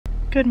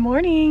Good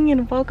morning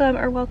and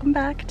welcome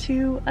back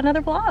to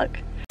another vlog.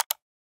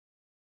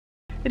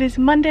 It is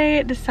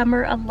Monday,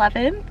 December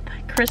 11th.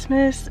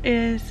 Christmas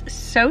is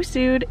so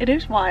soon, it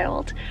is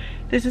wild.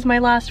 This is my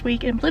last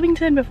week in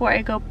Bloomington before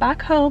I go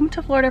back home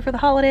to Florida for the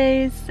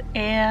holidays,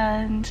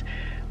 and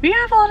we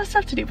have a lot of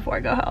stuff to do before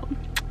I go home.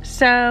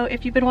 So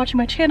if you've been watching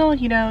my channel,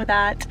 you know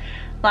that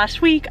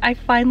last week I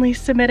finally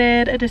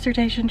submitted a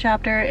dissertation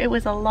chapter. It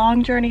was a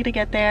long journey to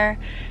get there,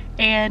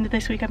 and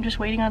this week I'm just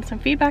waiting on some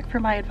feedback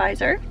from my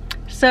advisor.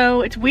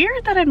 So it's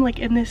weird that I'm like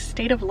in this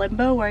state of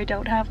limbo where I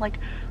don't have like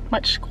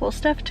much school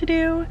stuff to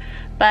do,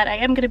 but I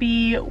am going to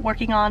be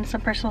working on some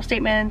personal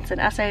statements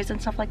and essays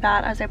and stuff like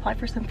that as I apply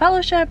for some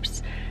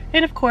fellowships,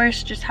 and of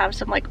course just have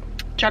some like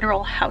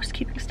general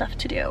housekeeping stuff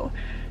to do.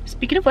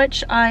 Speaking of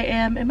which, I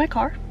am in my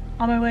car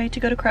on my way to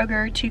go to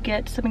Kroger to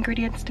get some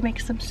ingredients to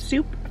make some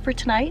soup for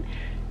tonight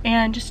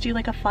and just do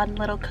like a fun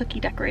little cookie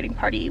decorating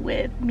party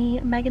with me,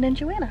 Megan, and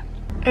Joanna.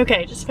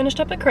 Okay, just finished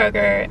up at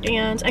Kroger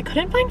and I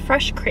couldn't find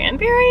fresh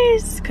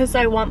cranberries because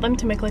I want them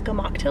to make like a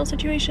mocktail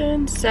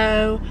situation.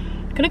 So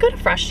I'm gonna go to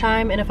Fresh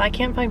Time, and if I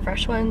can't find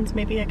fresh ones,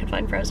 maybe I could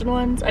find frozen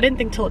ones. I didn't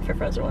think to look for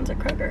frozen ones at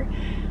Kroger.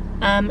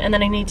 And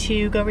then I need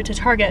to go over to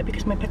Target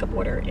because my pickup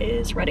order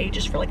is ready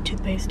just for like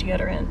toothpaste,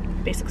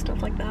 deodorant, basic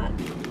stuff like that.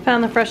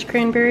 Found the fresh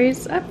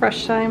cranberries at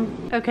Fresh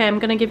Time. Okay, I'm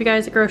gonna give you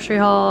guys a grocery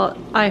haul.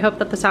 I hope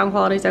that the sound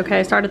quality is okay.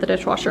 I started the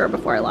dishwasher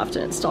before I left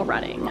and it's still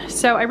running.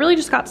 So I really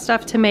just got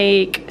stuff to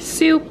make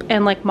soup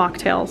and like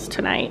mocktails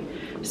tonight.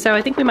 So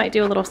I think we might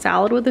do a little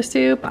salad with the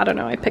soup. I don't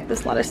know, I picked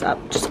this lettuce up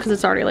just because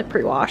it's already like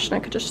pre-washed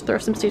and I could just throw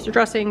some Caesar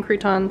dressing,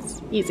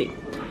 croutons, easy.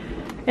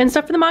 And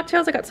stuff for the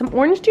mocktails, I got some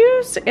orange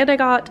juice and I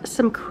got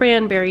some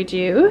cranberry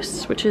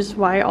juice, which is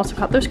why I also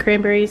got those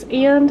cranberries,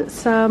 and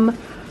some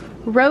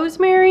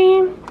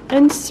rosemary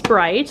and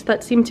Sprite.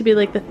 That seemed to be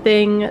like the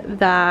thing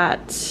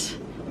that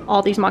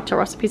all these mocktail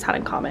recipes had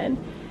in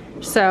common.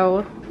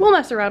 So we'll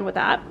mess around with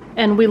that.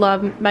 And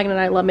Megan and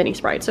I love mini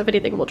Sprite, so if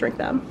anything, we'll drink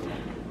them.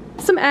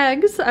 Some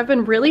eggs. I've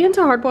been really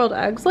into hard-boiled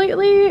eggs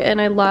lately, and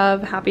I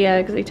love Happy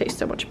Eggs. They taste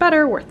so much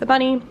better, worth the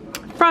money.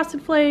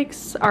 Frosted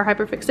Flakes, our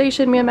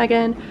hyperfixation, me and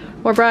Megan.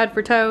 More bread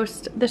for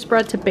toast. This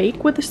bread to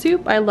bake with the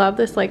soup. I love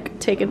this like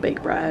take and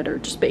bake bread or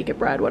just bake it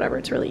bread, whatever,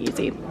 it's really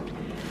easy.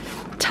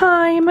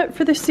 Thyme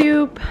for the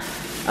soup.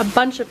 A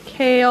bunch of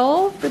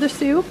kale for the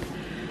soup.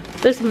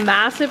 This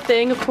massive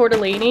thing of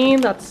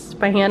tortellini, that's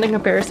by hand in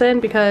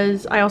comparison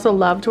because I also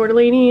love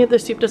tortellini. The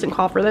soup doesn't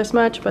call for this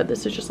much, but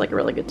this is just like a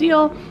really good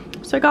deal.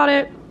 So I got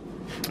it.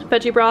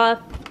 Veggie broth.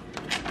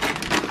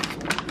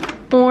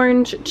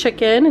 Orange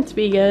chicken, it's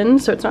vegan,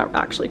 so it's not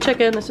actually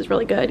chicken. This is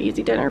really good,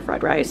 easy dinner,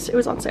 fried rice. It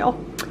was on sale.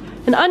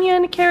 An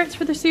onion, carrots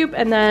for the soup,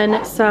 and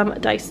then some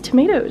diced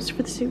tomatoes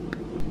for the soup.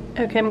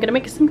 Okay, I'm gonna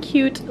make some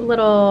cute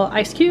little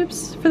ice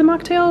cubes for the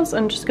mocktails.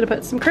 I'm just gonna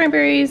put some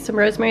cranberries, some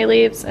rosemary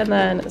leaves, and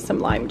then some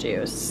lime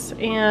juice.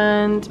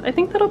 And I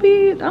think that'll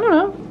be, I don't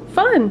know,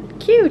 fun,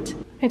 cute.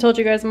 I told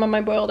you guys I'm on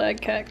my boiled egg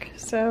kick.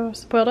 So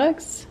some boiled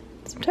eggs,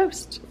 some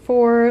toast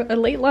for a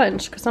late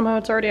lunch, because somehow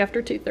it's already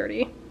after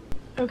 2:30.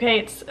 Okay,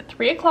 it's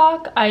 3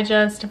 o'clock. I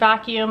just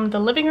vacuumed the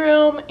living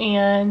room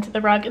and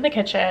the rug in the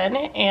kitchen,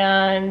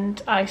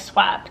 and I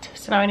swept.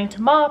 So now I need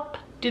to mop,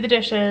 do the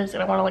dishes,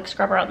 and I want to like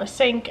scrub around the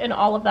sink and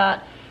all of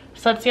that.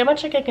 So let's see how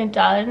much I can get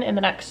done in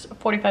the next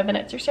 45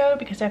 minutes or so,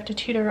 because I have to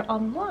tutor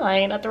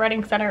online at the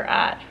Writing Center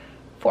at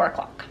 4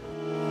 o'clock.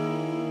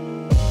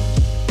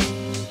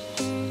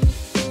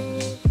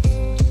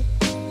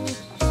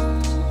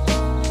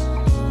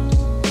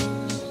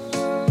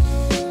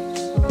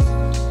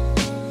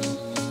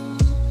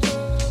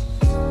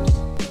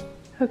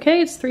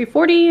 Okay, it's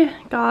 3:40,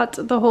 got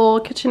the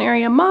whole kitchen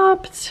area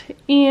mopped,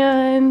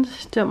 and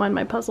don't mind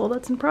my puzzle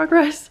that's in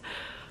progress.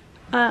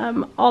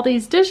 All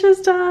these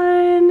dishes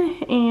done,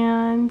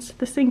 and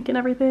the sink and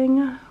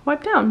everything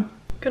wiped down.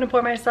 Gonna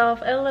pour myself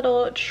a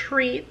little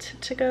treat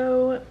to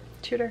go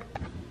tutor.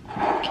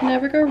 Can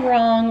never go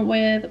wrong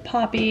with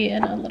Poppy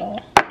and a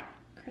little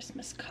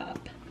Christmas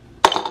cup.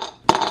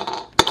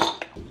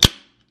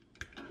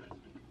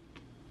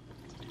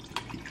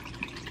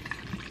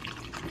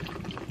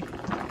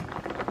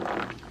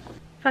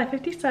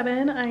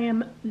 5:57, I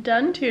am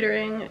done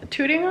tutoring.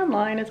 Tutoring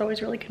online is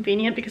always really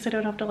convenient because I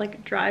don't have to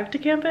like drive to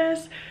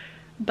campus,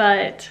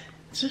 but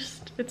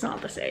it's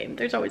not the same.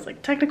 There's always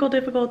like technical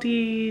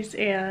difficulties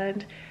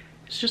and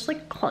it's just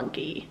like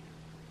clunky,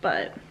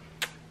 but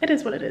it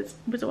is what it is.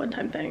 It was a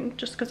one-time thing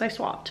just because I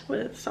swapped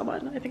with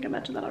someone. I think I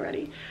mentioned that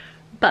already.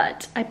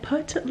 But I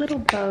put little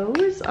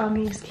bows on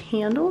these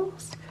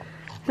candles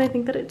and I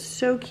think that it's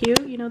so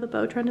cute. You know, the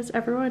bow trend is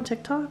everywhere on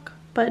TikTok.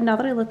 But now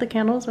that I lit the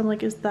candles, I'm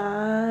like, is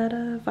that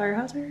a fire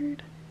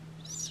hazard?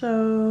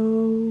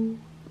 So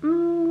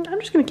I'm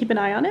just gonna keep an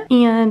eye on it.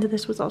 And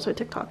this was also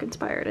TikTok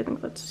inspired. I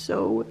think that's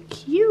so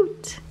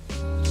cute.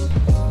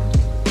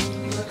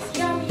 Looks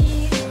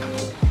yummy.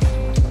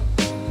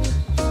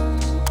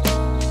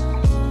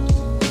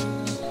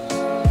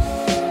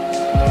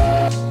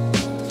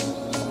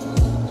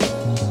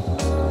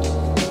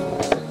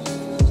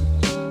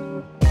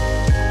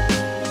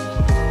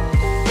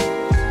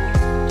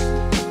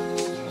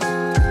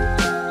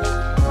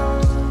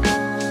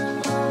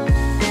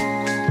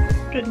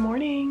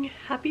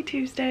 Happy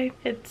Tuesday.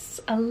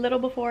 It's a little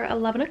before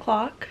 11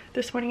 o'clock.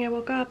 This morning I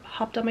woke up,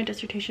 hopped on my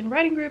dissertation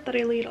writing group that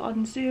I lead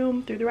on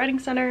Zoom through the Writing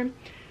Center.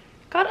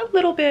 Got a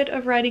little bit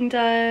of writing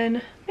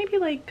done, maybe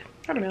like,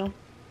 I don't know,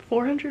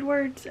 400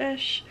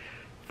 words-ish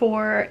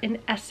for an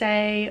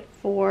essay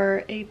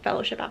for a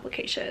fellowship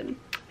application.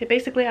 It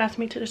basically asked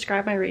me to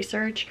describe my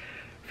research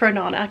for a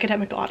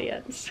non-academic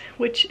audience,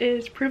 which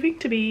is proving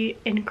to be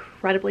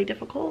incredibly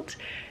difficult.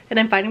 And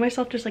I'm finding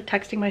myself just like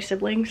texting my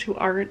siblings who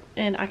aren't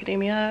in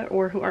academia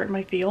or who aren't in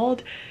my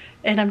field.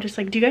 And I'm just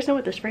like, do you guys know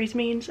what this phrase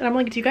means? And I'm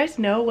like, do you guys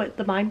know what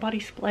the mind-body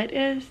split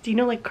is? Do you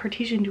know like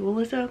Cartesian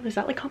dualism? Is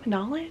that like common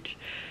knowledge?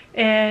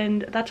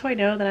 And that's how I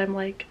know that I'm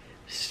like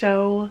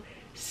so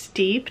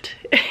steeped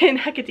in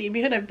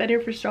academia and I've been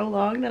here for so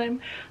long that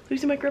I'm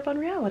losing my grip on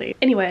reality.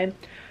 Anyway,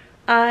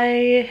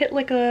 I hit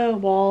like a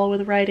wall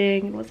with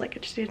writing and was like, I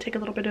just need to take a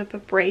little bit of a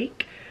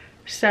break.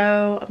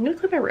 So I'm gonna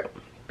clean my room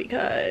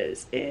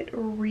because it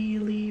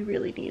really,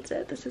 really needs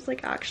it. This is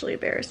like actually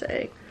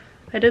embarrassing.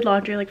 I did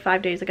laundry like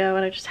 5 days ago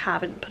and I just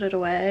haven't put it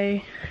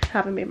away.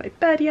 Haven't made my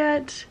bed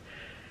yet.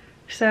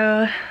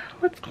 So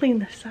let's clean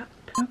this up.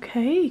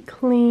 Okay,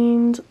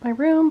 cleaned my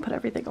room, put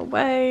everything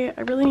away.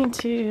 I really need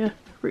to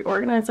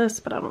reorganize this,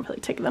 but I don't feel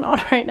like taking that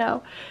on right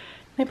now.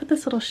 I put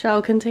this little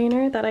shell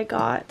container that I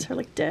got, or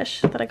like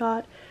dish that I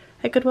got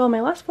at Goodwill in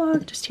my last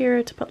vlog, just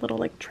here to put little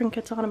like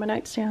trinkets on my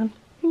nightstand.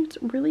 It's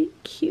really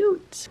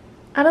cute.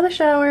 Out of the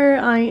shower,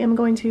 I am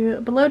going to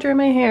blow dry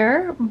my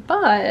hair,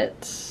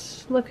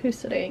 but look who's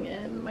sitting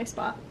in my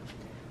spot.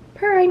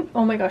 Purr,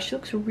 oh my gosh, she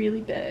looks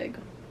really big.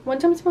 One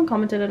time someone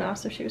commented and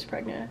asked if she was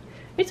pregnant.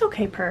 It's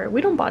okay, Purr,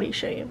 we don't body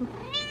shame.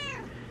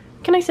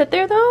 Can I sit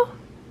there though?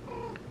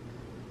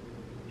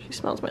 She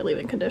smells my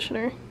leave-in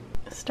conditioner.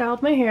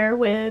 Styled my hair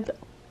with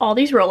all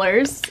these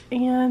rollers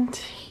and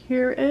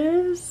here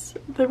is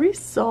the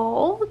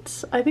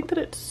result. I think that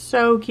it's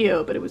so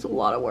cute, but it was a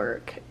lot of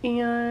work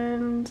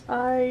and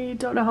I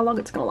don't know how long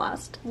it's gonna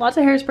last. Lots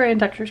of hairspray and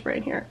texture spray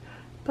in here,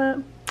 but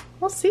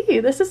we'll see.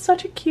 This is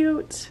such a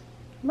cute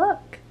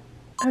look.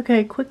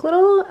 Okay, quick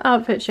little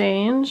outfit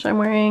change. I'm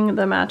wearing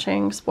the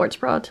matching sports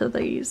bra to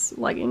these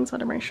leggings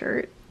under my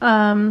shirt.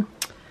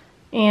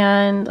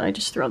 And I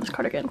just threw on this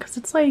cardigan because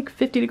it's like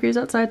 50 degrees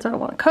outside, so I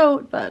don't want a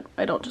coat, but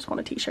I don't just want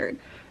a t-shirt.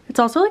 It's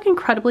also like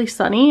incredibly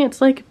sunny. It's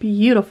like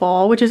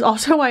beautiful, which is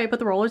also why I put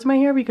the rollers in my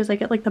hair because I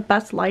get like the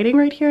best lighting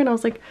right here. And I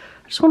was like,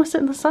 I just want to sit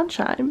in the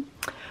sunshine.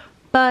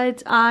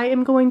 But I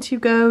am going to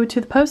go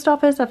to the post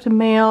office. I have to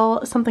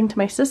mail something to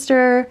my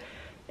sister.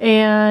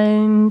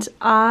 And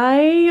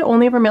I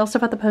only ever mail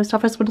stuff at the post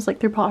office when it's like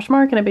through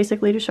Poshmark, and I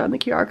basically just show them the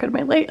QR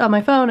code on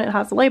my phone. It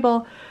has the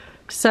label.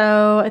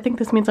 So I think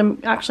this means I'm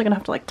actually gonna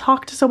have to like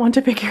talk to someone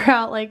to figure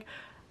out like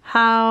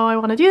how I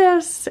want to do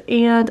this.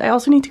 And I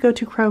also need to go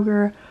to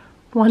Kroger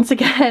once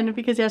again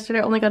because yesterday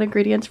I only got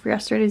ingredients for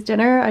yesterday's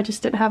dinner. I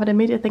just didn't have it in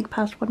me to think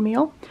past one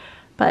meal.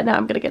 But now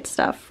I'm gonna get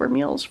stuff for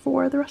meals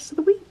for the rest of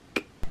the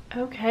week.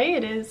 Okay,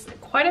 it is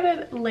quite a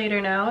bit later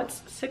now.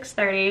 It's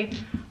 6:30.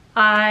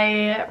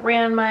 I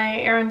ran my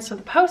errands to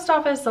the post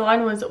office. The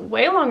line was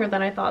way longer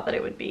than I thought that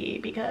it would be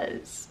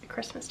because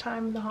Christmas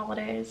time, the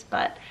holidays,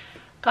 but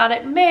got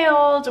it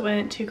mailed,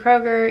 went to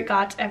Kroger,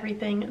 got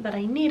everything that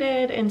I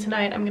needed, and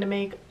tonight I'm gonna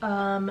make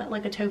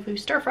like a tofu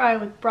stir fry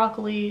with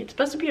broccoli. It's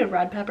supposed to be a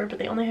red pepper, but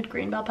they only had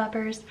green bell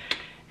peppers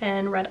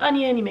and red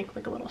onion. You make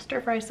like a little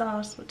stir fry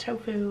sauce with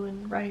tofu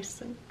and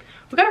rice, and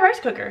we got a rice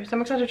cooker, so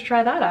I'm excited to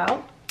try that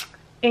out.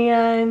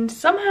 And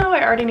somehow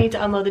I already need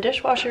to unload the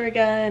dishwasher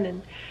again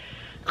and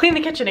clean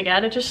the kitchen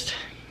again. It's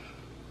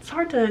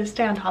hard to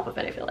stay on top of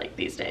it, I feel like,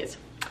 these days,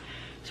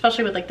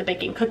 especially with like the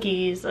baking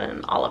cookies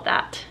and all of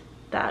that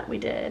we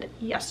did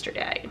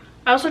yesterday.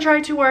 I also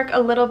tried to work a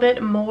little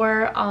bit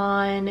more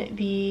on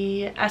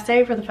the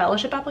essay for the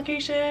fellowship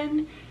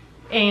application,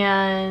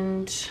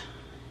 and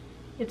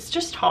it's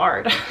just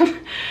hard.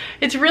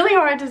 It's really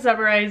hard to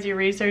summarize your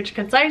research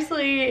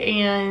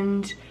concisely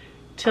and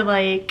to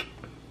like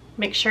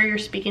make sure you're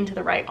speaking to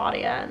the right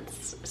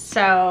audience.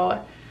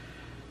 So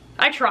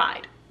I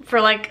tried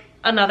for like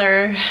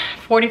another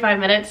 45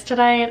 minutes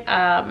tonight,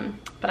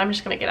 but I'm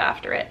just gonna get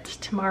after it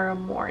tomorrow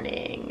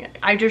morning.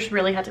 I just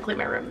really had to clean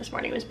my room this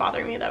morning. It was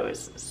bothering me. That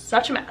was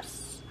such a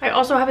mess. I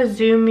also have a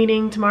Zoom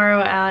meeting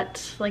tomorrow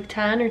at like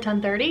 10 or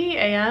 10:30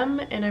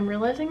 a.m. and I'm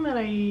realizing that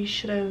I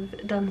should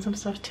have done some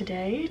stuff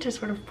today to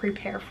sort of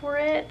prepare for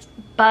it,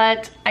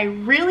 but I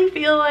really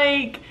feel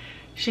like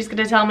she's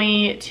gonna tell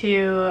me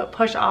to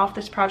push off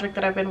this project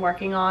that I've been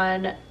working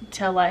on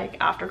till like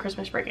after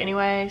Christmas break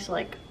anyway. So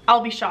like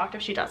I'll be shocked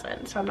if she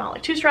doesn't, so I'm not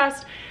like too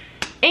stressed.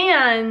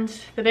 And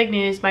the big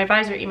news, my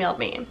advisor emailed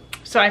me.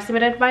 So I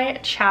submitted my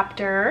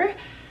chapter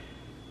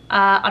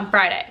on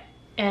Friday,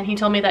 and he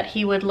told me that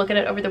he would look at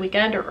it over the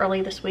weekend or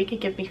early this week and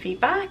give me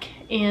feedback.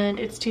 And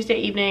it's Tuesday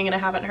evening and I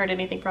haven't heard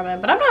anything from him,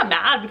 but I'm not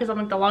mad because I'm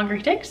like, the longer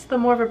he takes, the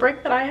more of a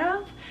break that I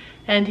have.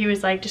 And he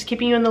was like, just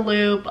keeping you in the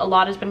loop. A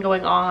lot has been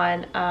going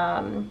on,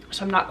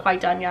 so I'm not quite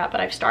done yet, but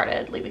I've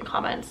started leaving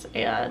comments,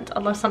 and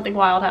unless something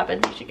wild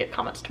happens, you should get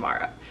comments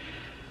tomorrow.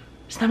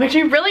 So that makes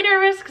me really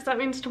nervous because that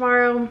means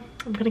tomorrow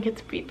I'm gonna get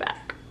some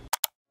feedback.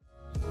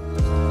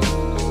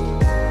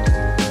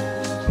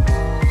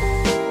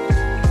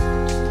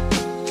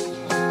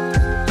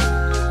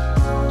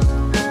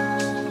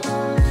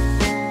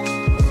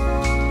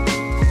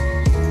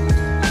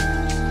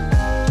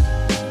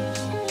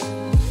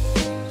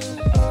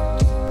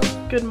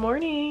 Good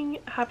morning.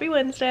 Happy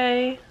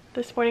Wednesday.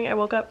 This morning I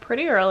woke up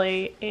pretty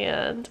early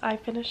and I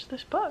finished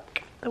this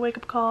book, The Wake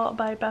Up Call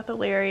by Beth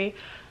O'Leary.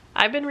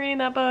 I've been reading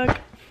that book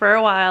for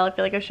a while. I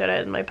feel like I've showed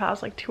it in my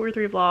past like 2 or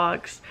 3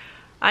 vlogs.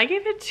 I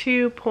gave it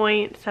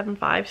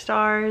 2.75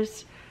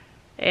 stars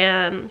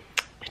and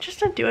it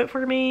just didn't do it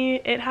for me.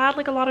 It had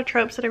like a lot of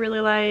tropes that I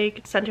really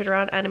liked, centered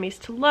around enemies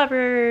to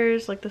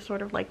lovers, like the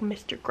sort of like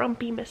Mr.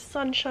 Grumpy, Miss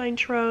Sunshine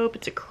trope.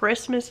 It's a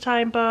Christmas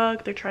time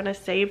book. They're trying to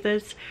save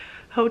this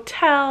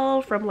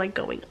hotel from like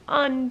going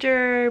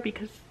under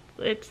because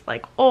it's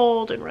like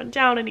old and run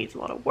down and needs a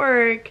lot of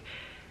work.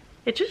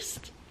 It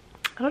just,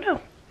 I don't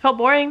know, felt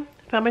boring.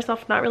 I found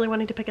myself not really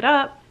wanting to pick it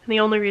up, and the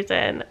only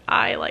reason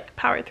I like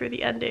powered through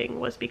the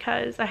ending was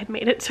because I had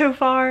made it so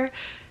far.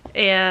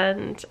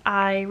 And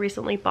I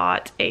recently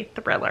bought a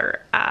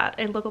thriller at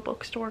a local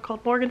bookstore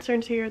called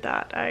Morgenstern's here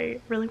that I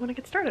really want to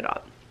get started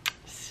on,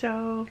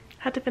 so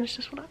I had to finish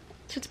this one up.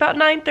 So it's about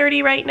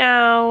 9:30 right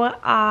now.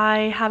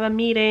 I have a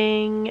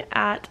meeting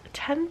at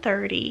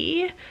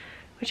 10:30,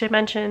 which I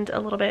mentioned a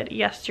little bit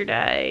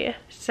yesterday.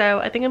 So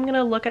I think I'm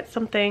gonna look at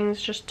some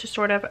things just to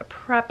sort of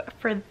prep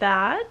for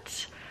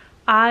that.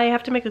 I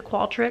have to make a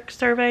Qualtrics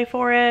survey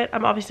for it.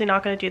 I'm obviously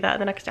not gonna do that in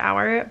the next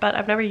hour, but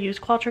I've never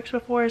used Qualtrics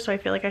before, so I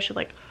feel like I should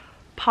like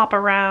pop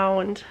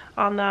around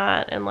on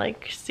that and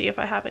like see if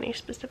I have any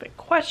specific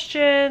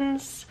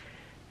questions.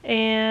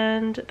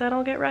 And then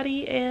I'll get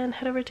ready and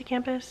head over to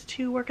campus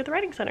to work at the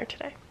Writing Center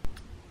today.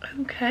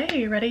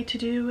 Okay, ready to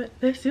do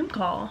this Zoom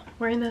call.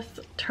 Wearing this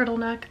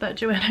turtleneck that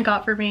Joanna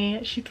got for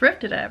me. She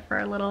thrifted it for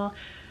a little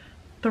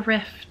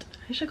thrift,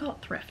 I should call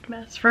it thrift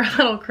mess, for a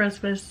little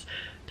Christmas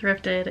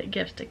thrifted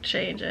gift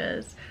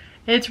exchanges.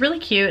 It's really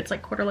cute. It's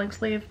like quarter-length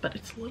sleeve, but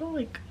it's a little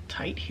like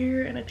tight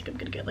here, and I think I'm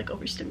gonna get like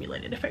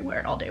overstimulated if I wear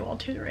it all day while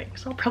tutoring,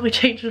 so I'll probably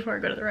change before I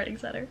go to the Writing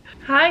Center.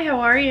 Hi, how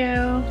are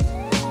you?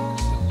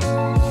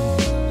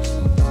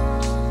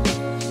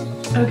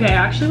 Okay,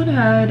 I actually went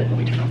ahead, let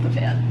me turn off the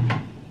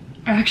fan.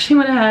 I actually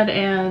went ahead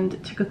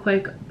and took a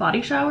quick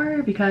body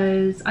shower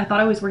because I thought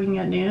I was working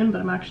at noon,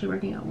 but I'm actually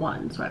working at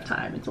 1, so I have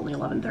time. It's only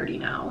 11:30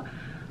 now.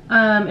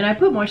 And I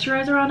put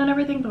moisturizer on and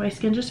everything, but my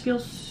skin just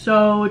feels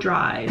so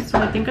dry. So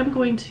I think I'm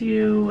going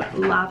to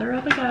lather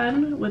up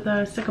again with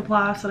a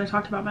Cicaplast that I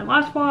talked about in my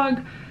last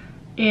vlog.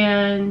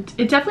 And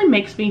it definitely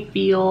makes me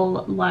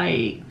feel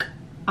like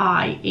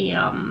I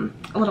am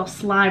a little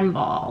slime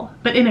ball,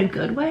 but in a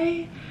good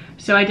way.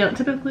 So I don't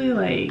typically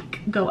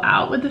like go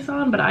out with this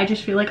on, but I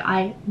just feel like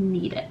I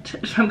need it.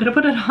 So I'm gonna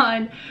put it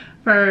on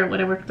for when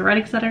I work at the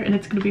Writing Center, and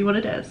it's gonna be what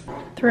it is.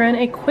 Threw in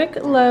a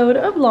quick load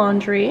of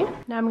laundry.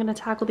 Now I'm gonna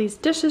tackle these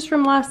dishes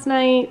from last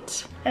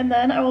night, and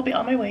then I will be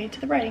on my way to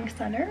the Writing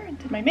Center.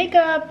 Did my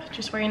makeup,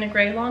 just wearing a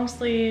gray long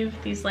sleeve,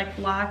 these like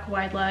black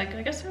wide leg,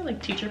 I guess they're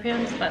like teacher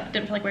pants, but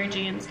didn't feel like wearing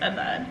jeans, and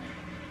then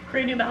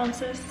gray New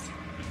Balances.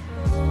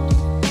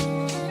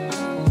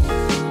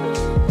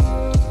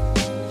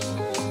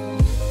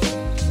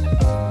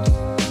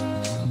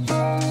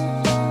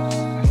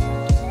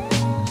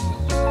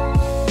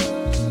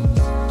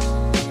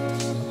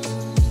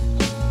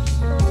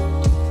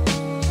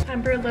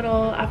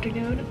 Little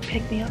afternoon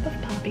pick me up of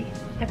Poppy.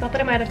 I thought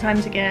that I might have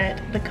time to get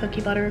the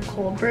cookie butter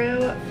cold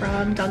brew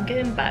from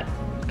Dunkin', but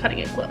cutting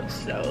it close,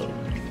 so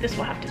this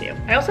will have to do.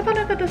 I also found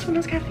out that this one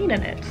has caffeine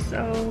in it,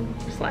 so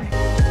slay.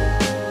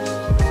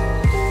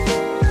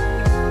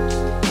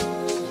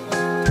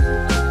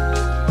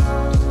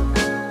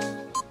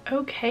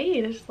 Okay,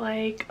 it is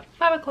like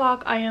 5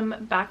 o'clock. I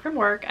am back from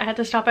work. I had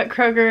to stop at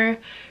Kroger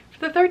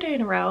the 3rd day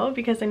in a row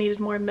because I needed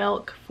more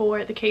milk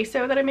for the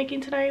queso that I'm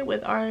making tonight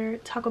with our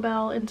Taco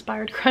Bell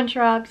inspired crunch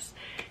wraps,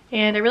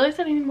 and I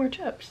realized I needed more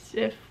chips.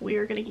 If we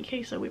are gonna eat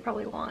queso, we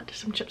probably want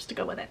some chips to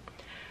go with it.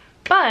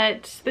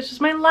 But this was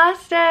my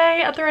last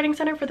day at the Writing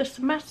Center for the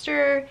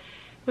semester. It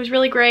was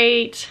really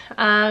great.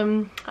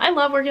 I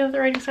love working at the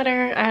Writing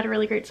Center. I had a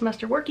really great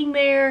semester working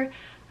there.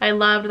 I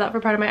loved that for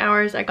part of my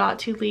hours I got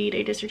to lead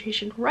a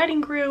dissertation writing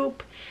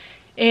group,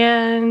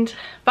 and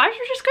vibes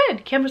were just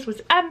good. Campus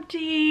was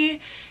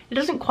empty. It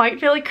doesn't quite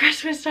feel like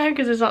Christmas time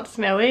because it's not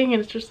snowing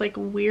and it's just like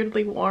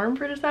weirdly warm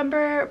for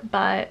December,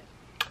 but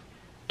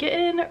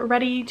getting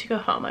ready to go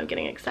home. I'm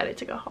getting excited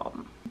to go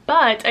home.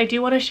 But I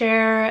do want to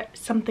share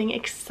something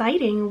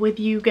exciting with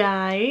you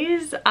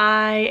guys.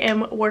 I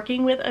am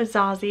working with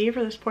Azazie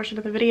for this portion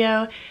of the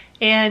video,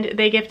 and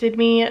they gifted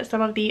me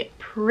some of the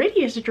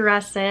prettiest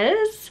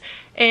dresses,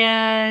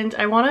 and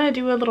I want to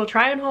do a little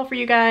try on haul for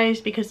you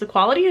guys because the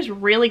quality is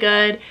really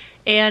good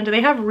and they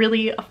have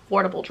really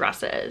affordable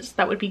dresses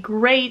that would be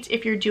great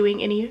if you're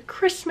doing any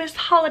Christmas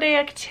holiday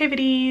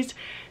activities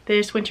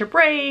this winter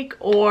break,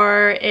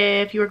 or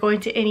if you are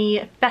going to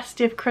any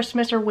festive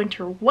Christmas or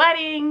winter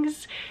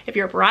weddings. If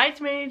you're a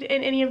bridesmaid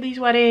in any of these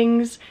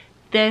weddings,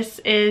 this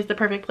is the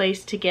perfect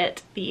place to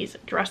get these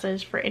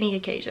dresses for any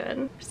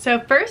occasion. So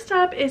first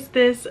up is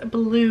this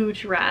blue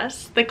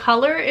dress. The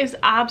color is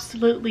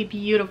absolutely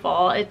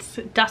beautiful. It's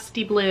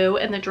dusty blue,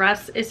 and the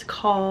dress is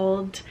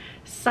called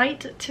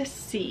Sight to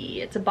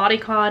See. It's a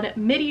bodycon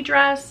midi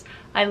dress.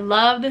 I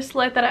love the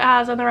slit that it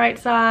has on the right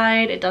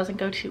side. It doesn't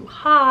go too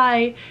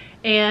high,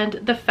 and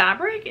the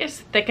fabric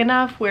is thick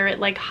enough where it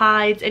like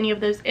hides any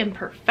of those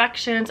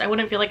imperfections. I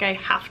wouldn't feel like I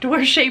have to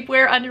wear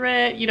shapewear under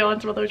it, you know,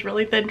 on some of those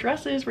really thin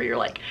dresses where you're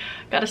like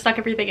gotta suck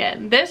everything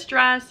in. This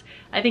dress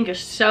I think is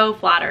so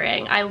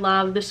flattering. I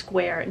love the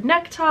square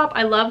neck top.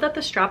 I love that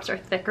the straps are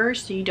thicker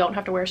so you don't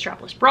have to wear a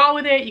strapless bra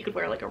with it. You could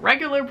wear like a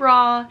regular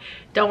bra.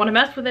 Don't want to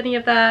mess with any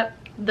of that.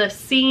 The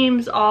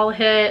seams all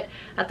hit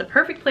at the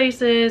perfect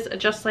places,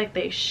 just like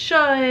they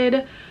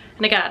should.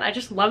 And again, I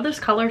just love this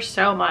color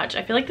so much.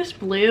 I feel like this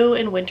blue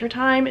in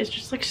wintertime is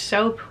just like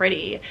so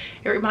pretty.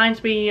 It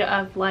reminds me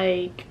of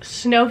like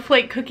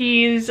snowflake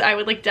cookies I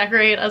would like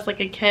decorate as like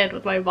a kid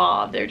with my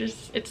mom. They're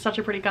just, it's such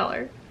a pretty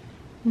color.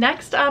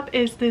 Next up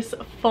is this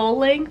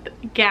full-length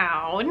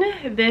gown.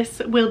 This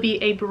will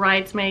be a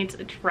bridesmaid's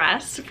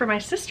dress for my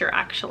sister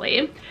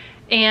actually.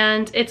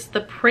 And it's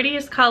the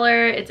prettiest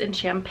color. It's in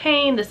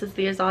champagne. This is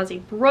the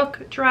Azazie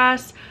Brooke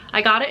dress.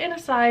 I got it in a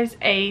size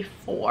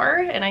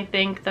A4 and I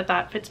think that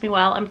that fits me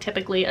well. I'm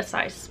typically a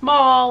size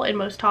small in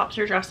most tops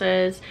or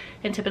dresses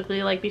and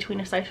typically like between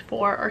a size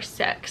 4 or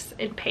 6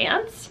 in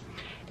pants.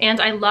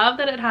 And I love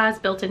that it has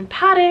built-in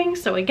padding,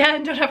 so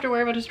again, don't have to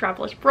worry about a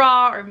strapless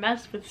bra or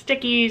mess with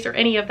stickies or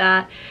any of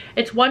that.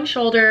 It's one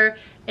shoulder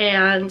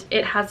and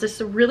it has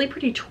this really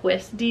pretty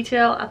twist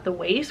detail at the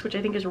waist, which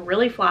I think is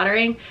really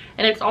flattering.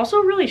 And it's also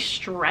really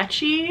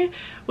stretchy,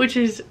 which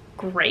is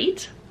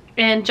great.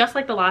 And just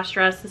like the last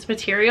dress, this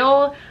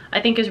material I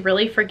think is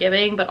really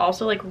forgiving, but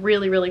also like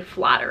really, really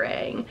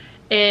flattering.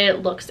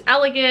 It looks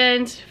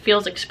elegant,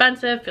 feels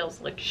expensive,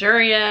 feels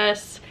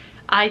luxurious.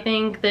 I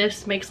think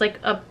this makes like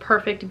a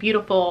perfect,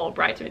 beautiful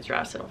bridesmaid's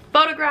dress. It'll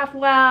photograph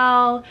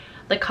well.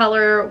 The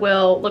color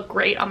will look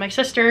great on my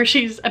sister.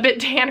 She's a bit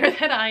tanner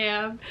than I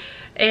am.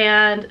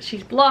 And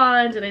she's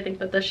blonde, and I think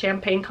that the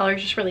champagne color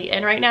is just really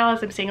in right now,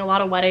 as I'm seeing a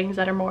lot of weddings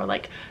that are more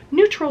like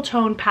neutral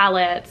tone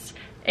palettes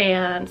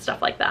and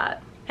stuff like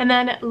that. And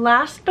then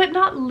last but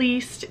not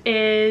least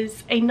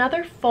is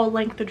another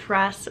full-length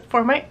dress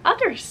for my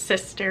other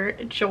sister,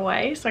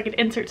 Joy. So I could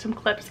insert some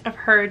clips of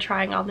her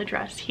trying on the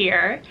dress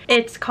here.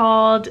 It's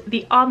called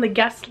the On the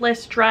Guest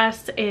List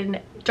dress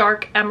in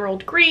dark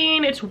emerald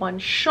green. It's one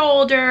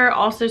shoulder,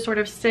 also sort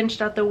of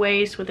cinched at the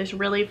waist with this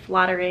really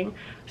flattering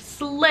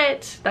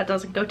slit that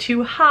doesn't go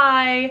too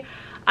high.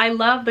 I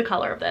love the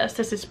color of this.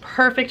 This is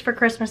perfect for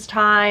Christmas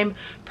time.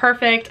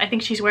 Perfect. I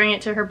think she's wearing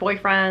it to her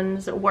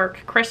boyfriend's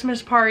work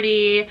Christmas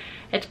party.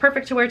 It's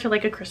perfect to wear to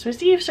like a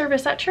Christmas Eve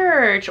service at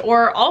church,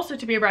 or also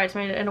to be a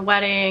bridesmaid in a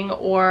wedding,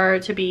 or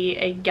to be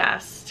a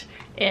guest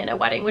in a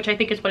wedding, which I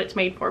think is what it's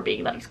made for,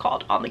 being that it's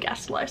called On the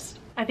Guest List.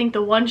 I think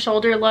the one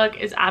shoulder look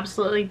is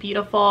absolutely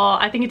beautiful.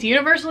 I think it's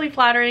universally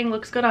flattering,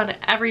 looks good on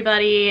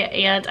everybody,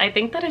 and I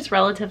think that it's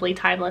relatively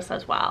timeless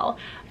as well.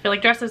 I feel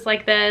like dresses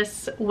like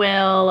this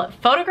will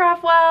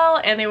photograph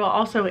well and they will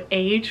also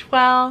age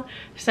well,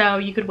 so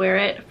you could wear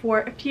it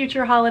for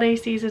future holiday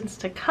seasons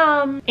to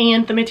come.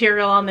 And the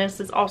material on this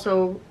is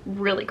also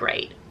really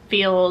great.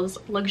 Feels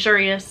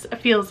luxurious,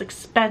 feels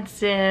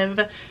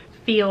expensive,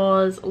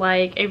 feels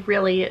like a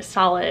really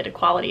solid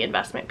quality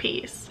investment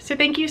piece. So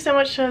thank you so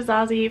much to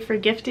Azazie for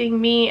gifting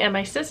me and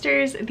my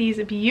sisters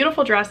these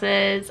beautiful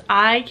dresses.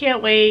 I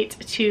can't wait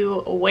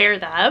to wear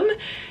them.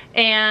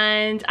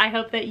 And I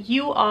hope that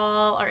you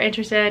all are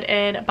interested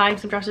in buying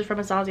some dresses from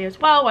Azazie as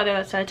well, whether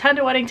that's to attend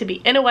a wedding, to be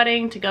in a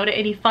wedding, to go to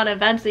any fun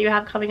events that you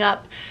have coming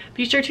up.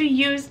 Be sure to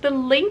use the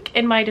link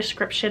in my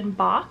description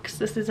box.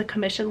 This is a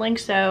commission link,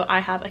 so I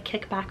have a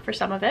kickback for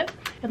some of it.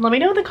 And let me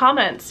know in the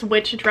comments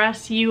which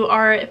dress you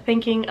are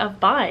thinking of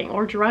buying,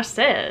 or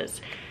dresses.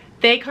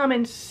 They come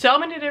in so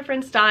many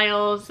different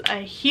styles, a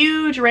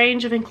huge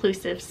range of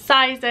inclusive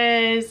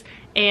sizes.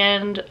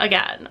 And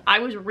again, I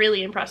was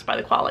really impressed by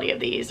the quality of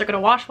these. They're gonna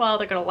wash well,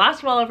 they're gonna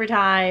last well over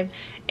time,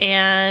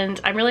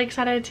 and I'm really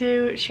excited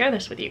to share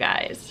this with you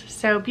guys.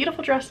 So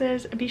beautiful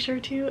dresses, be sure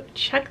to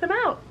check them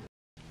out.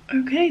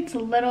 Okay, it's a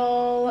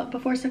little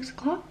before 6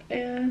 o'clock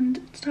and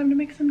it's time to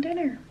make some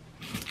dinner.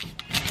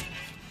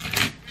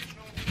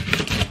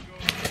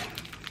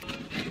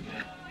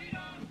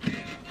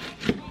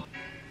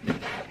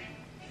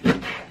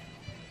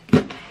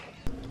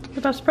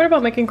 The best part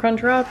about making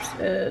crunch wraps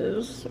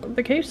is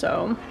the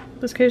queso.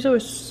 This queso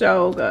is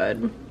so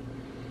good.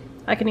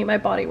 I can eat my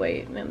body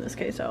weight in this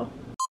queso.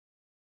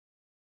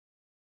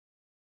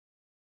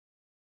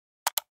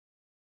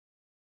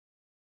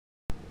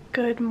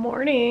 Good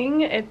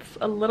morning. It's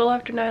a little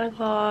after 9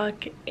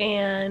 o'clock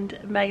and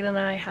Megan and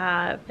I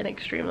have an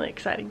extremely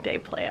exciting day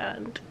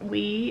planned.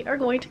 We are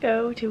going to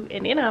go to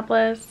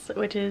Indianapolis,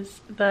 which is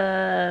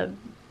the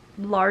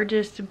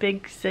largest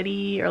big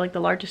city, or like the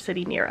largest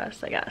city near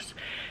us, I guess.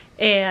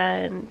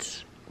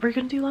 And we're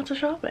gonna do lots of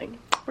shopping.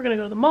 We're gonna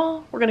go to the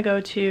mall. We're gonna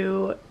go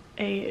to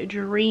a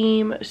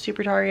dream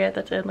super Target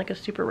that's in like a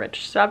super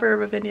rich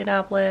suburb of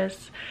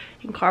Indianapolis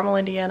in Carmel,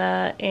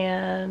 Indiana.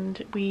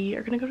 And we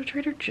are gonna go to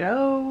Trader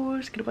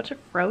Joe's, get a bunch of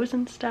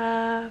frozen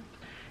stuff.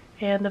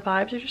 And the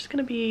vibes are just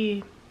gonna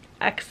be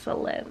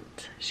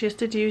excellent. She has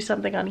to do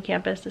something on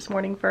campus this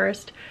morning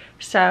first.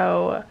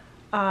 So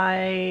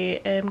I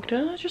am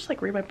gonna just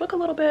like read my book a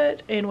little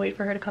bit and wait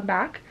for her to come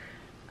back.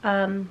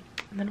 And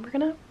then we're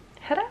gonna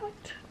head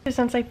out.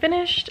 Since I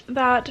finished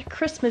that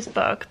Christmas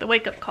book, The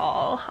Wake Up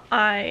Call,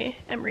 I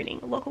am reading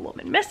Local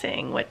Woman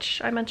Missing,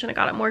 which I mentioned I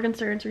got at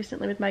Morgenstern's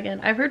recently with Megan.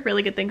 I've heard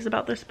really good things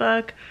about this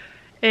book.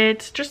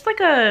 It's just like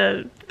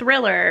a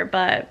thriller,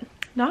 but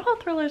not all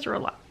thrillers are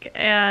alike.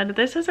 And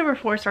this has over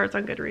 4 stars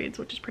on Goodreads,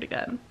 which is pretty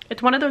good.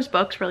 It's one of those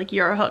books where like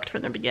you're hooked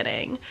from the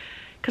beginning,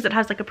 because it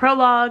has like a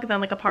prologue, then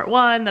like a part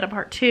 1, then a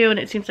part 2, and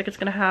it seems like it's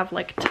gonna have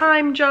like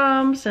time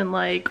jumps and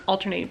like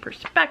alternating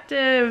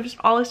perspectives,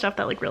 all this stuff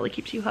that like really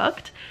keeps you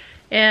hooked.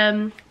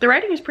 And the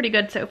writing is pretty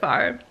good so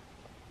far.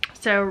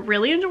 So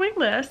really enjoying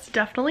this.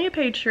 Definitely a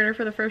page turner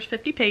for the first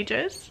 50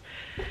 pages.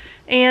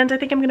 And I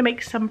think I'm gonna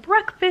make some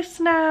breakfast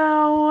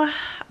now.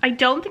 I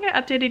don't think I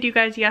updated you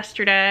guys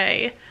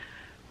yesterday,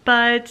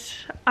 but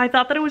I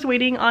thought that I was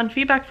waiting on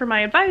feedback from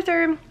my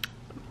advisor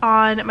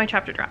on my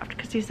chapter draft,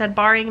 because he said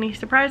barring any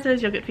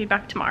surprises, you'll get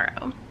feedback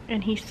tomorrow.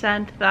 And he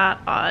sent that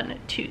on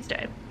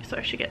Tuesday. So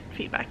I should get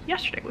feedback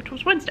yesterday, which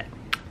was Wednesday.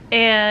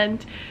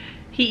 And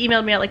he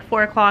emailed me at like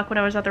 4 o'clock when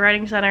I was at the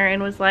writing center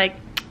and was like,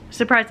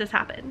 surprise, this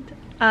happened.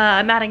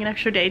 I'm adding an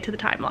extra day to the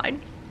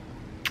timeline.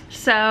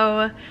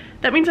 So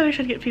that means that I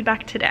should get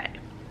feedback today.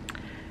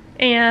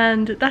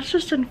 And that's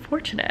just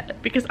unfortunate,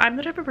 because I'm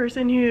the type of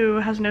person who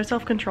has no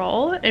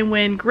self-control, and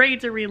when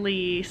grades are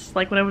released,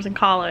 like when I was in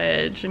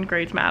college and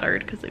grades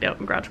mattered because they don't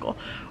in grad school,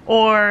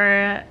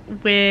 or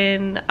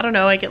when, I don't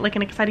know, I get like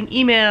an exciting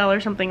email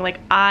or something, like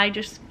I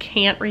just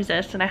can't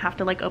resist and I have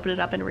to like open it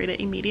up and read it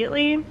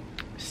immediately.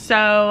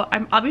 So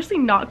I'm obviously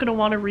not going to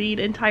want to read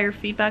entire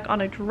feedback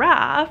on a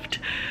draft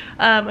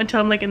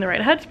until I'm like in the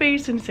right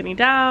headspace and sitting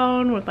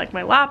down with like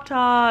my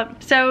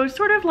laptop. So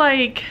sort of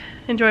like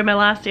enjoy my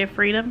last day of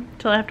freedom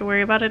till I have to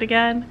worry about it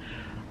again.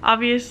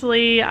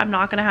 Obviously, I'm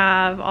not going to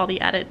have all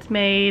the edits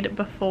made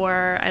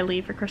before I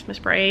leave for Christmas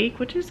break,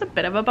 which is a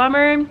bit of a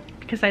bummer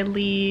because I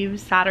leave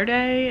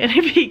Saturday, and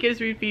if he gives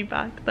me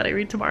feedback that I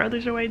read tomorrow,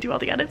 there's no way I do all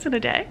the edits in a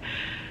day.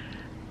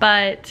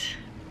 But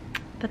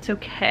that's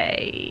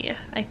okay.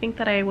 I think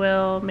that I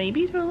will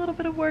maybe do a little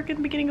bit of work in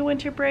the beginning of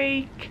winter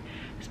break,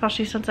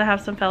 especially since I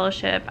have some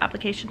fellowship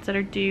applications that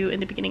are due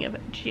in the beginning of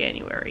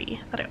January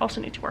that I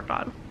also need to work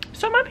on.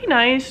 So it might be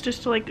nice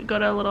just to like go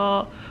to a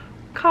little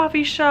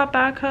coffee shop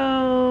back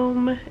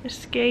home,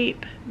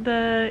 escape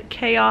the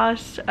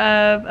chaos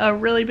of a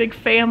really big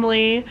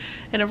family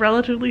in a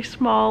relatively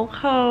small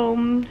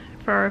home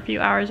for a few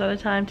hours at a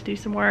time to do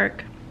some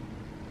work.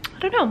 I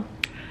don't know.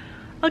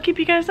 I'll keep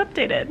you guys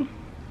updated.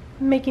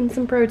 Making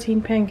some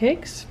protein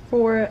pancakes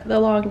for the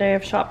long day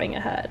of shopping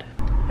ahead.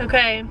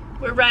 Okay,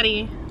 we're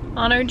ready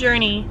on our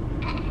journey.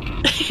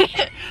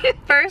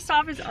 First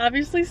off is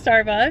obviously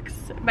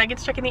Starbucks.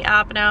 Megan's checking the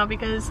app now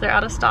because they're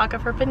out of stock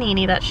of her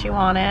panini that she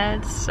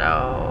wanted,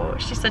 so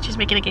she said she's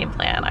making a game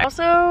plan.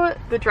 Also,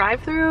 the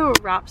drive-thru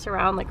wraps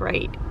around like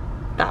right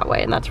that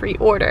way, and that's where you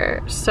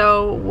order.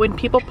 So when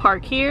people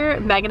park here,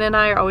 Megan and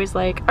I are always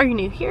like, are you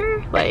new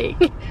here? Like,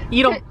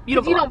 you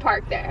don't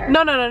park there.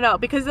 No,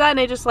 because then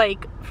it just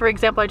like, for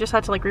example, I just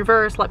had to like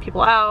reverse, let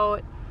people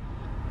out.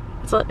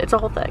 It's a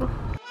whole thing.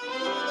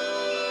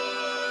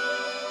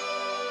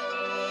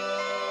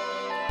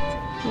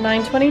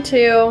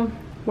 9:22,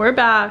 we're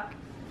back.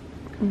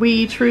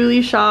 We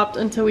truly shopped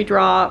until we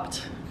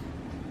dropped.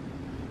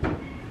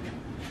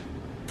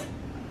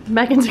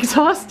 Megan's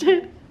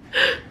exhausted.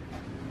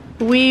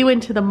 We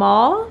went to the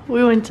mall,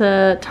 we went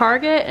to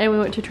Target, and we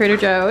went to Trader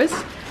Joe's.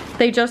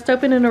 They just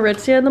opened in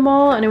Aritzia in the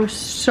mall, and it was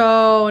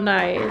so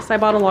nice. I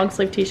bought a long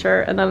sleeve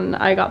t-shirt, and then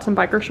I got some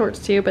biker shorts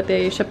too, but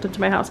they shipped them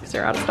to my house because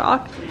they're out of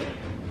stock.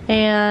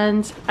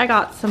 And I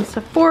got some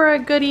Sephora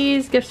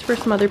goodies, gifts for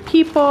some other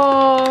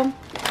people,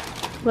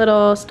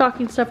 little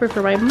stocking stuffer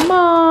for my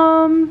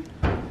mom.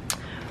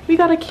 We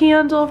got a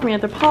candle from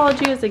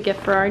Anthropology as a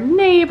gift for our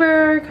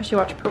neighbor because she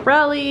watched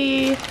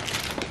Pirelli.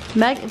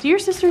 Do your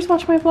sisters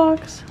watch my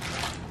vlogs?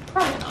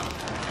 Probably not.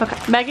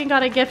 Okay, Megan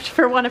got a gift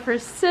for one of her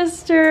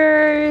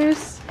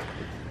sisters.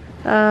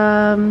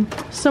 Some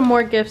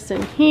more gifts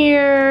in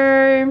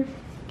here.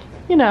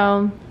 You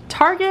know,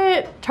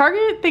 Target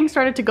things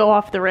started to go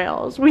off the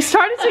rails. We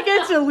started to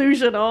get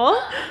delusional.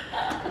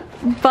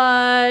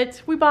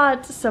 But we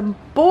bought some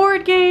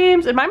board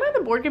games. In my mind,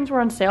 the board games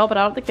were on sale, but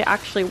I don't think they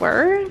actually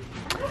were.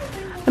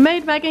 I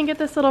made Megan get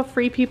this little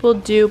Free People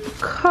dupe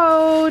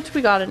coat.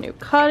 We got a new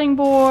cutting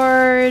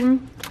board.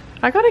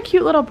 I got a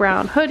cute little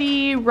brown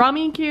hoodie.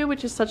 Rummy Cube,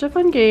 which is such a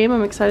fun game.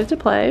 I'm excited to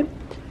play.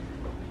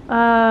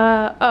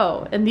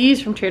 Oh, and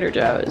these from Trader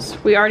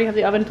Joe's. We already have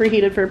the oven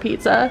preheated for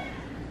pizza.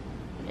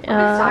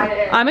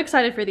 I'm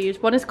excited for these.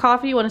 One is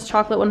coffee, one is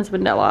chocolate, one is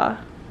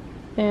vanilla.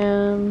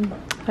 And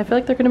I feel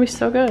like they're gonna be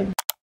so good.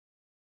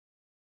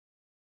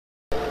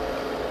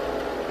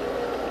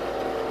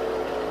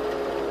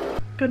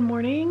 Good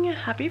morning,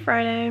 happy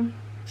Friday.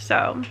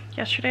 So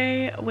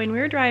yesterday when we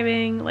were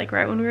driving, like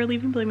right when we were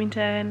leaving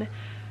Bloomington,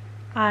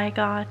 I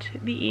got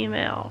the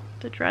email,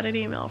 the dreaded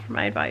email from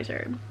my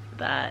advisor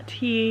that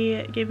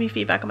he gave me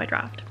feedback on my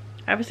draft.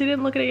 I obviously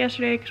didn't look at it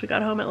yesterday because we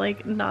got home at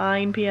like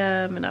 9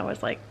 p.m. and I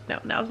was like, no,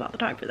 now's not the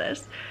time for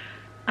this.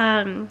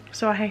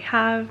 So I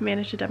have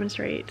managed to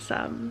demonstrate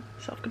some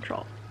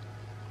self-control.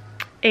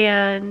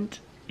 And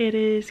it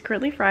is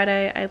currently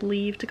Friday. I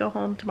leave to go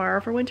home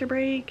tomorrow for winter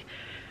break.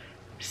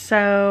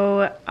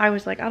 So I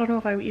was like, I don't know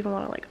if I even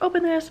want to like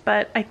open this,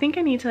 but I think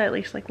I need to at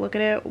least like look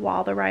at it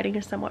while the writing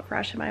is somewhat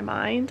fresh in my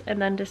mind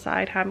and then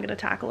decide how I'm going to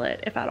tackle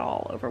it, if at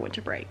all, over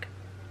winter break.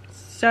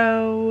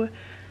 So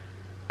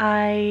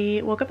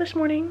I woke up this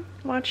morning,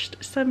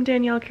 watched some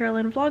Danielle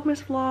Carolyn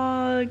Vlogmas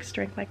vlogs,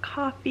 drank my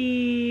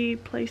coffee,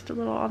 placed a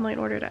little online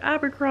order to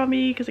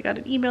Abercrombie because I got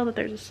an email that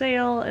there's a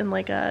sale and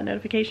like a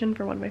notification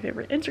from one of my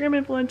favorite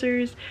Instagram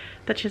influencers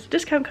that she has a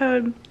discount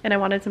code, and I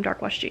wanted some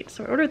dark wash jeans.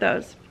 So I ordered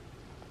those.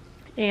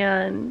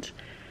 And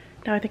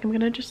now I think I'm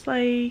gonna just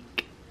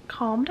like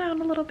calm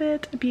down a little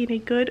bit, be in a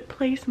good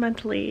place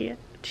mentally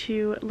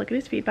to look at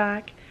his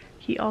feedback.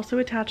 He also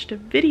attached a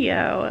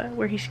video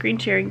where he's screen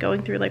sharing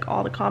going through like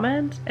all the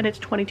comments, and it's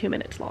 22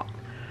 minutes long.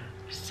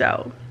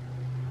 So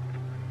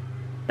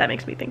that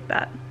makes me think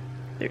that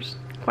there's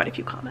quite a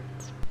few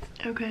comments.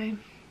 Okay,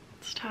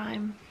 it's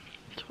time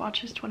to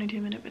watch his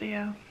 22-minute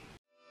video.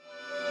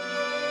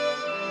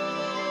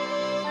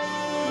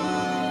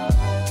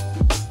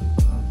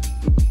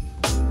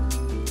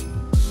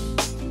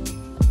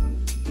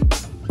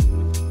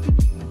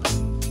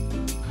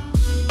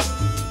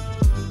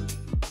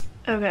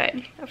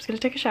 Okay, I was gonna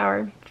take a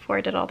shower before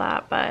I did all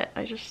that, but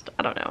I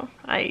don't know.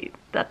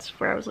 That's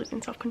where I was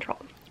losing self-control.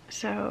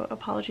 So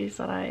apologies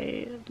that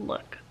I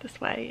look this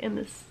way in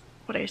this,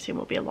 what I assume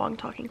will be a long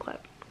talking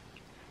clip.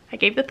 I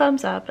gave the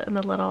thumbs up in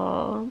the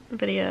little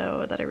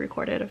video that I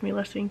recorded of me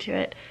listening to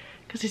it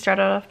because he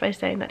started off by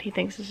saying that he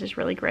thinks this is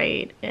really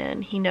great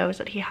and he knows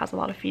that he has a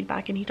lot of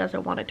feedback and he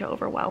doesn't want it to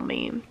overwhelm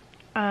me.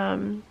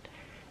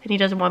 And he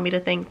doesn't want me to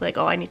think like,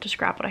 oh, I need to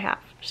scrap what I have.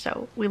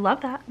 So we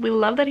love that. We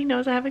love that he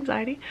knows I have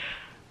anxiety.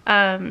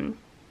 And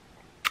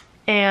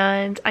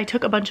I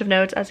took a bunch of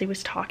notes as he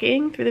was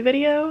talking through the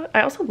video.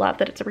 I also love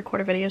that it's a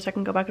recorded video so I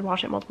can go back and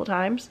watch it multiple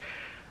times.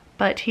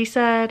 But he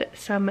said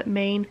some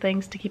main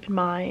things to keep in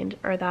mind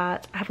are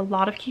that I have a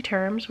lot of key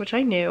terms, which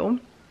I knew.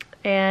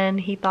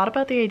 And he thought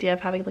about the idea of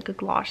having like a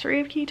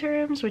glossary of key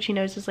terms, which he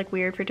knows is like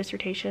weird for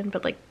dissertation,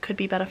 but like could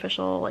be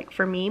beneficial like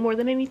for me more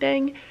than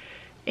anything.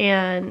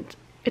 And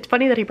it's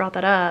funny that he brought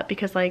that up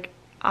because like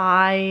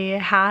I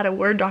had a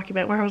Word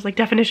document where I was like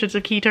definitions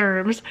of key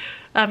terms.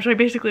 So I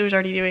basically was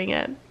already doing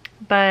it,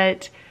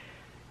 but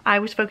I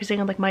was focusing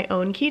on like my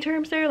own key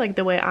terms there, like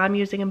the way I'm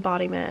using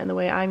embodiment and the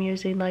way I'm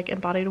using like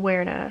embodied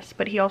awareness.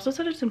 But he also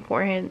said it's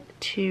important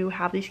to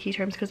have these key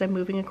terms because I'm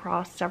moving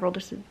across several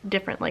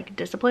different like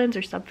disciplines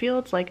or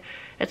subfields. Like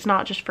it's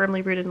not just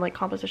firmly rooted in like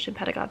composition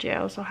pedagogy.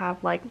 I also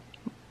have like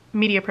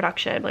media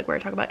production, like where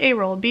I talk about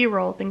A-roll,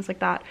 B-roll, things like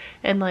that.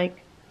 And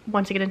like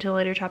once I get into the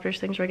later chapters,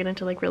 things where I get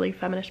into like really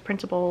feminist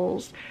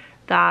principles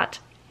that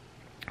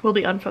will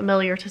be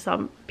unfamiliar to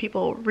some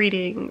people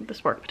reading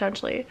this work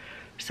potentially.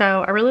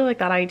 So I really like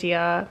that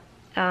idea,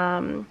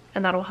 and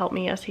that'll help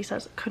me, as he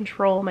says,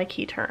 control my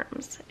key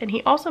terms. And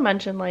he also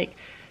mentioned like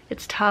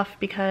it's tough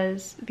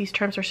because these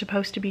terms are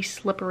supposed to be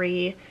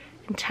slippery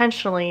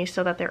intentionally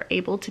so that they're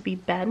able to be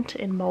bent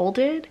and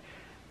molded,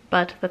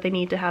 but that they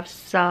need to have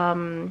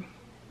some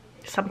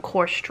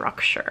core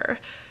structure.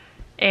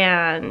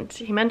 And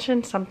he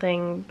mentioned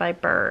something by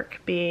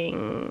Burke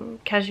being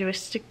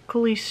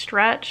casuistically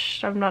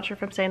stretched. I'm not sure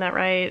if I'm saying that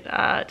right.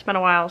 It's been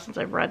a while since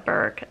I've read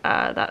Burke.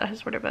 That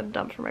has sort of been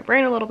dumped from my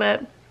brain a little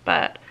bit,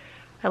 but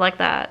I like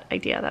that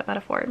idea, that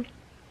metaphor. And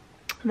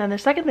then the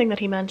second thing that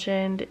he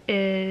mentioned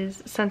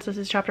is, since this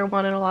is chapter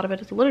 1 and a lot of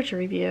it is a literature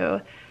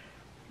review,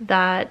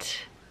 that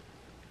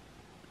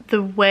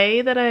the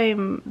way that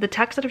the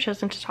text that I've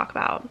chosen to talk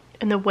about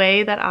and the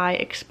way that I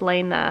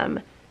explain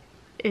them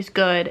is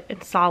good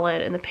and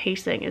solid and the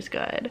pacing is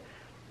good,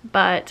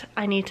 but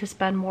I need to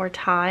spend more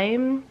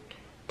time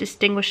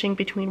distinguishing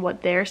between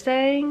what they're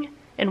saying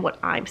and what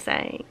I'm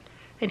saying.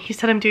 And he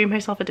said I'm doing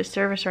myself a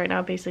disservice right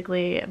now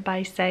basically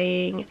by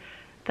saying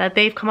that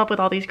they've come up with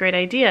all these great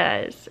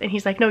ideas, and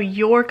he's like, no,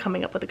 you're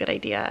coming up with the good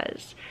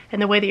ideas,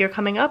 and the way that you're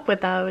coming up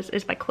with those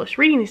is by close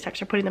reading these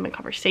texts or putting them in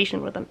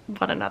conversation with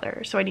one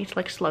another. So I need to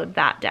like slow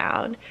that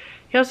down.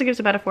 He also gives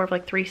a metaphor of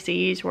like 3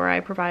 C's where I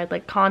provide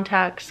like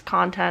context,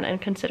 content,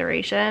 and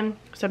consideration.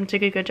 So I'm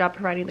doing a good job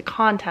providing the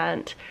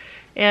content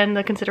and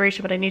the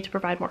consideration, but I need to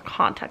provide more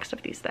context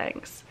of these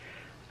things.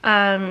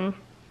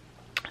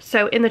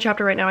 So in the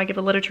chapter right now, I give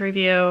a literature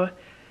review.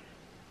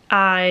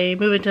 I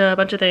move into a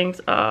bunch of things.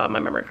 My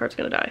memory card's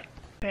gonna die.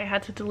 Okay, I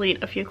had to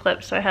delete a few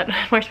clips so I had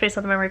more space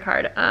on the memory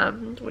card,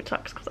 which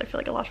sucks because I feel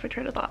like I lost my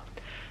train of thought.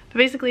 But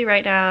basically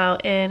right now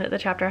in the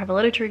chapter I have a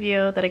literature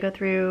review that I go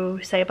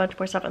through, say a bunch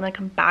more stuff, and then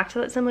come back to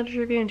that same literature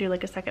review and do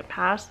like a second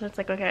pass. And it's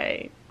like,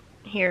 okay,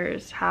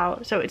 here's how.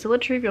 So it's a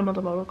literature review of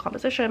multimodal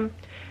composition.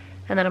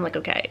 And then I'm like,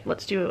 okay,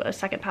 let's do a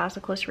second pass,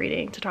 a close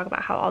reading, to talk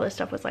about how all this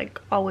stuff was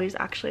like always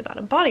actually about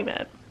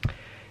embodiment.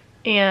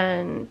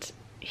 And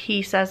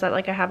he says that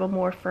like I have a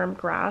more firm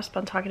grasp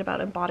on talking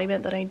about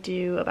embodiment than I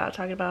do about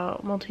talking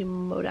about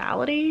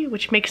multimodality,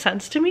 which makes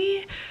sense to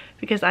me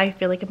because I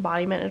feel like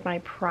embodiment is my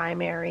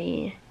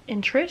primary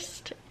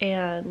interest,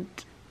 and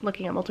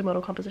looking at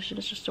multimodal composition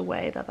is just a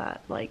way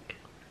that like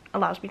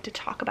allows me to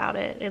talk about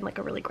it in like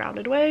a really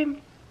grounded way.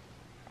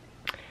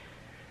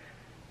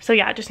 So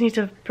yeah, I just need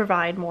to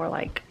provide more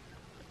like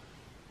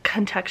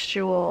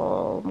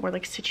contextual, more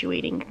like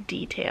situating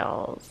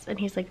details. And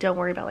he's like, don't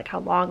worry about like how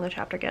long the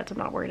chapter gets. I'm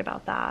not worried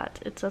about that.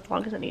 It's as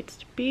long as it needs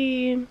to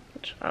be,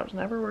 which I was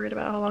never worried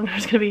about how long it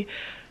was gonna be.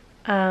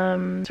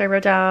 So I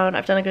wrote down,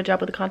 I've done a good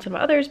job with the content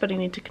of others, but I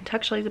need to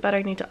contextualize it better.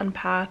 I need to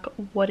unpack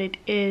what it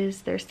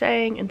is they're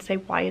saying and say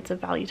why it's of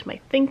value to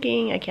my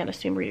thinking. I can't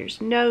assume readers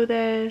know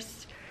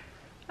this.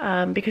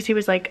 Because he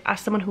was like, as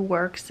someone who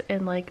works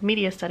in like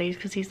media studies,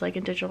 because he's like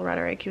in digital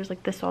rhetoric, he was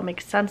like, this all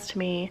makes sense to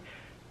me,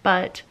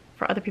 but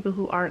for other people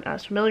who aren't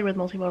as familiar with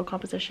multimodal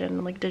composition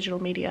and like digital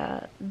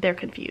media, they're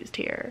confused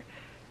here.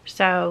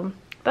 So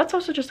that's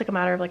also just like a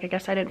matter of like, I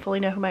guess I didn't fully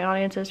know who my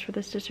audience is for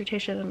this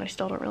dissertation, and I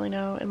still don't really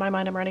know. In my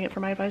mind, I'm writing it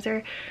for my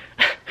advisor,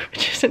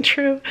 which isn't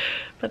true,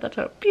 but that's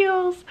how it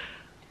feels.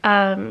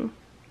 And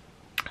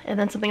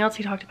then something else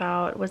he talked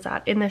about was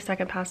that in this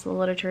second pass of the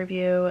literature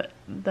review,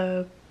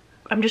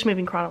 I'm just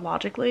moving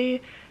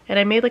chronologically, and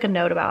I made like a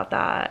note about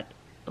that,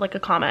 like a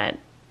comment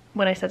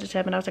when I said it to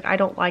him, and I was like, I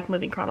don't like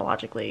moving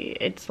chronologically.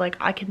 It's like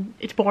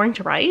it's boring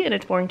to write and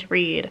it's boring to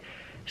read.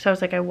 So I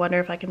was like, I wonder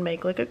if I can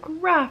make like a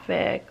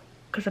graphic,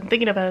 because I'm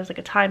thinking about it as like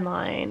a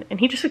timeline. And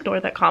he just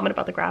ignored that comment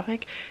about the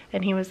graphic,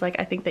 and he was like,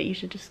 I think that you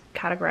should just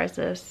categorize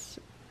this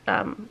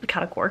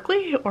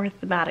categorically or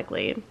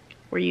thematically,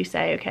 where you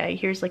say, okay,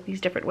 here's like these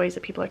different ways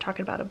that people are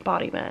talking about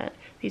embodiment.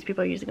 These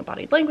people are using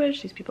embodied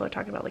language. These people are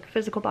talking about like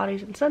physical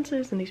bodies and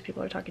senses, and these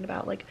people are talking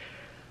about like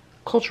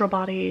cultural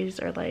bodies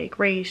or like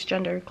race,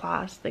 gender,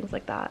 class, things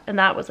like that. And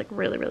that was like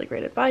really, really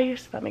great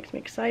advice. That makes me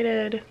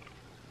excited.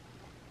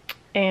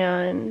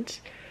 And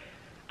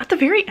at the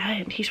very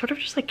end, he sort of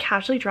just like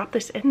casually dropped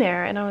this in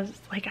there, and I was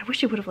like, I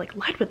wish he would have like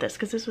led with this,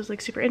 because this was like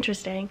super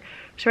interesting.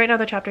 So right now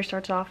the chapter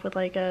starts off with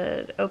like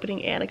an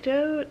opening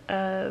anecdote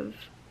of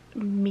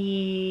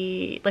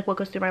me, like what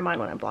goes through my mind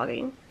when I'm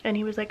blogging. And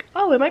he was like,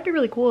 oh, it might be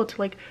really cool to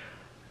like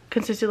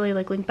consistently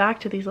like link back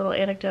to these little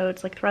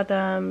anecdotes, like thread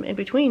them in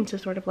between to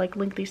sort of like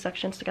link these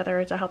sections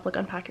together to help like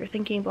unpack your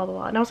thinking, blah blah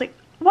blah. And I was like,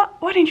 what,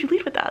 why didn't you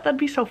lead with that? That'd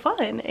be so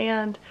fun,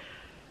 and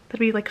that'd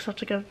be like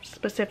such like a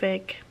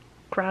specific,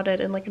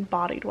 grounded and like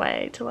embodied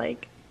way to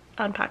like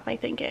unpack my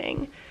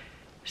thinking.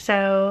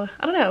 So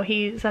I don't know,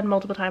 he said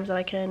multiple times that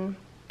I can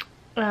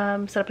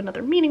set up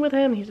another meeting with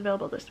him. He's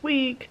available this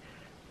week,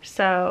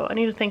 so I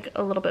need to think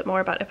a little bit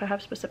more about if I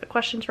have specific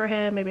questions for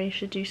him. Maybe I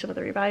should do some of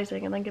the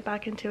revising and then get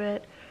back into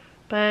it.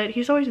 But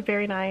he's always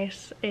very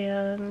nice,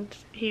 and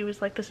he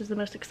was like, this is the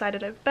most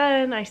excited I've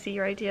been. I see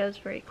your ideas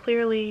very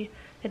clearly.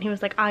 And he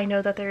was like, I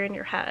know that they're in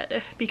your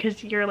head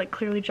because you're like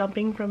clearly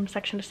jumping from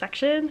section to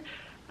section.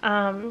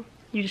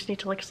 You just need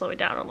to like slow it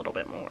down a little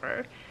bit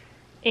more.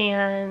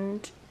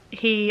 And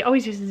he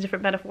always uses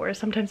different metaphors.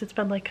 Sometimes it's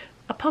been like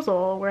a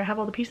puzzle where I have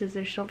all the pieces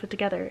that just don't fit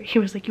together. He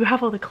was like, you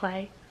have all the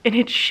clay and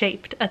it's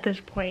shaped at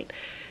this point.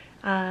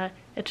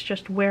 It's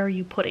just where are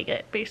you putting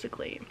it,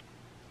 basically.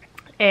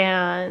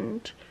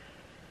 And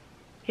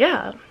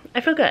yeah,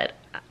 I feel good.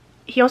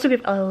 He also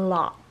gave a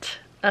lot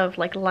of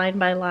like line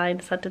by line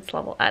sentence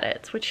level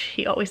edits, which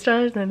he always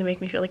does, and then they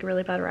make me feel like a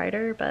really bad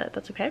writer, but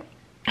that's okay.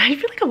 I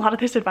feel like a lot of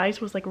this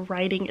advice was like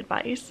writing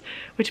advice,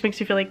 which makes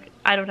me feel like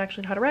I don't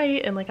actually know how to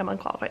write and like I'm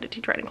unqualified to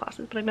teach writing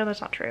classes, but I know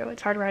that's not true.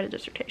 It's hard to write a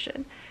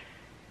dissertation.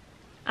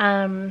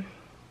 But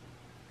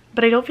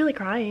I don't feel like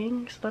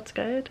crying, so that's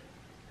good.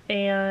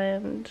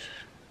 And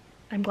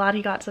I'm glad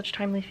he got such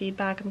timely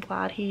feedback. I'm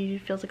glad he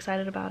feels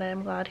excited about it.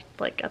 I'm glad,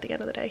 like, at the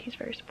end of the day, he's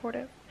very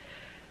supportive.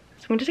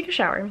 So I'm going to take a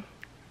shower,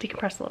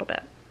 decompress a little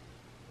bit,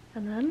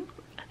 and then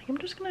I think I'm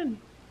just going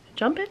to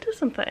jump into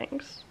some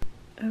things.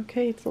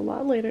 Okay, it's a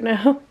lot later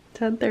now,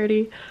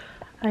 10:30.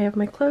 I have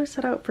my clothes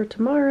set out for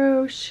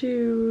tomorrow,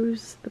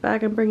 shoes, the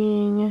bag I'm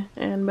bringing,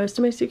 and most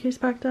of my suitcase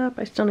packed up.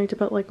 I still need to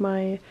put, like,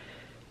 my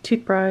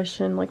toothbrush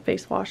and, like,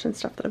 face wash and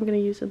stuff that I'm going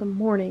to use in the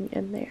morning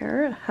in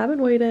there. I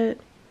haven't weighed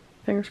it.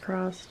 Fingers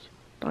crossed.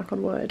 Knock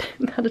on wood,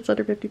 that it's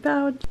under 50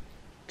 pounds.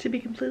 To be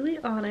completely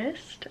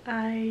honest,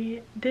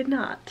 I did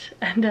not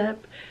end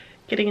up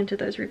getting into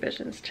those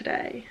revisions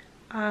today.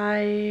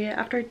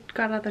 After I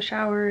got out of the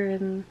shower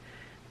and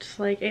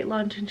just like ate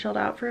lunch and chilled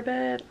out for a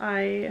bit,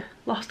 I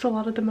lost a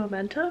lot of the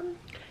momentum.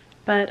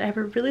 But I have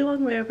a really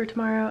long layover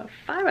tomorrow,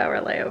 a 5-hour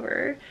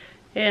layover,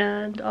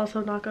 and also,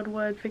 knock on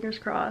wood, fingers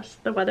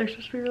crossed, the weather's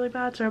supposed to be really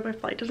bad, so I hope my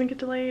flight doesn't get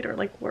delayed or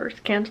like worse,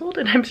 canceled,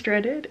 and I'm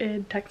stranded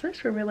in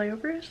Texas where my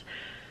layover is.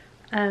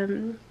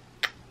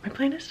 My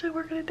plan is to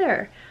work on it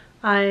there.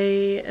 I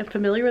am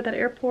familiar with that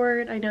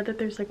airport. I know that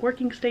there's like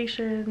working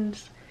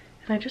stations,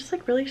 and I just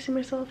like really see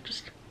myself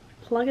just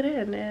plug it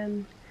in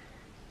and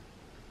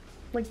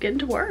like get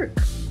into work.